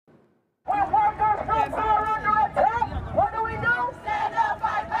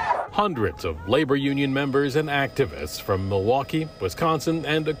Hundreds of labor union members and activists from Milwaukee, Wisconsin,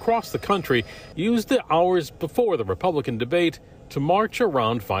 and across the country used the hours before the Republican debate to march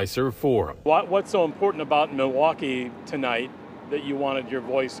around Fiserv Forum. What's so important about Milwaukee tonight that you wanted your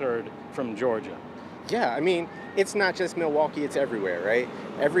voice heard from Georgia? Yeah, I mean, it's not just Milwaukee, it's everywhere, right?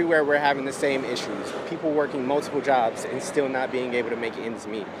 Everywhere we're having the same issues. People working multiple jobs and still not being able to make ends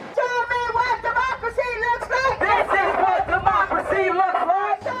meet. Tell me what democracy looks like! This is what democracy looks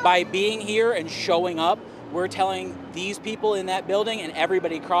like! By being here and showing up, we're telling these people in that building and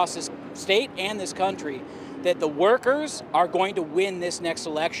everybody across this state and this country that the workers are going to win this next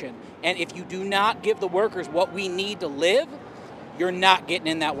election. And if you do not give the workers what we need to live, you're not getting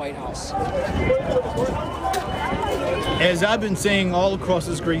in that White House. As I've been saying all across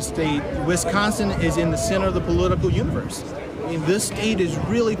this great state, Wisconsin is in the center of the political universe. I mean, this state is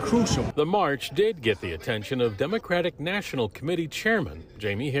really crucial. The march did get the attention of Democratic National Committee Chairman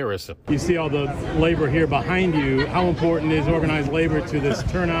Jamie Harrison. You see all the labor here behind you. How important is organized labor to this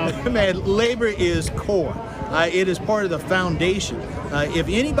turnout? Man, labor is core. It is part of the foundation. If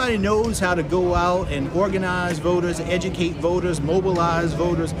anybody knows how to go out and organize voters, educate voters, mobilize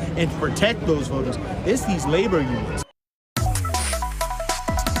voters, and protect those voters, it's these labor unions.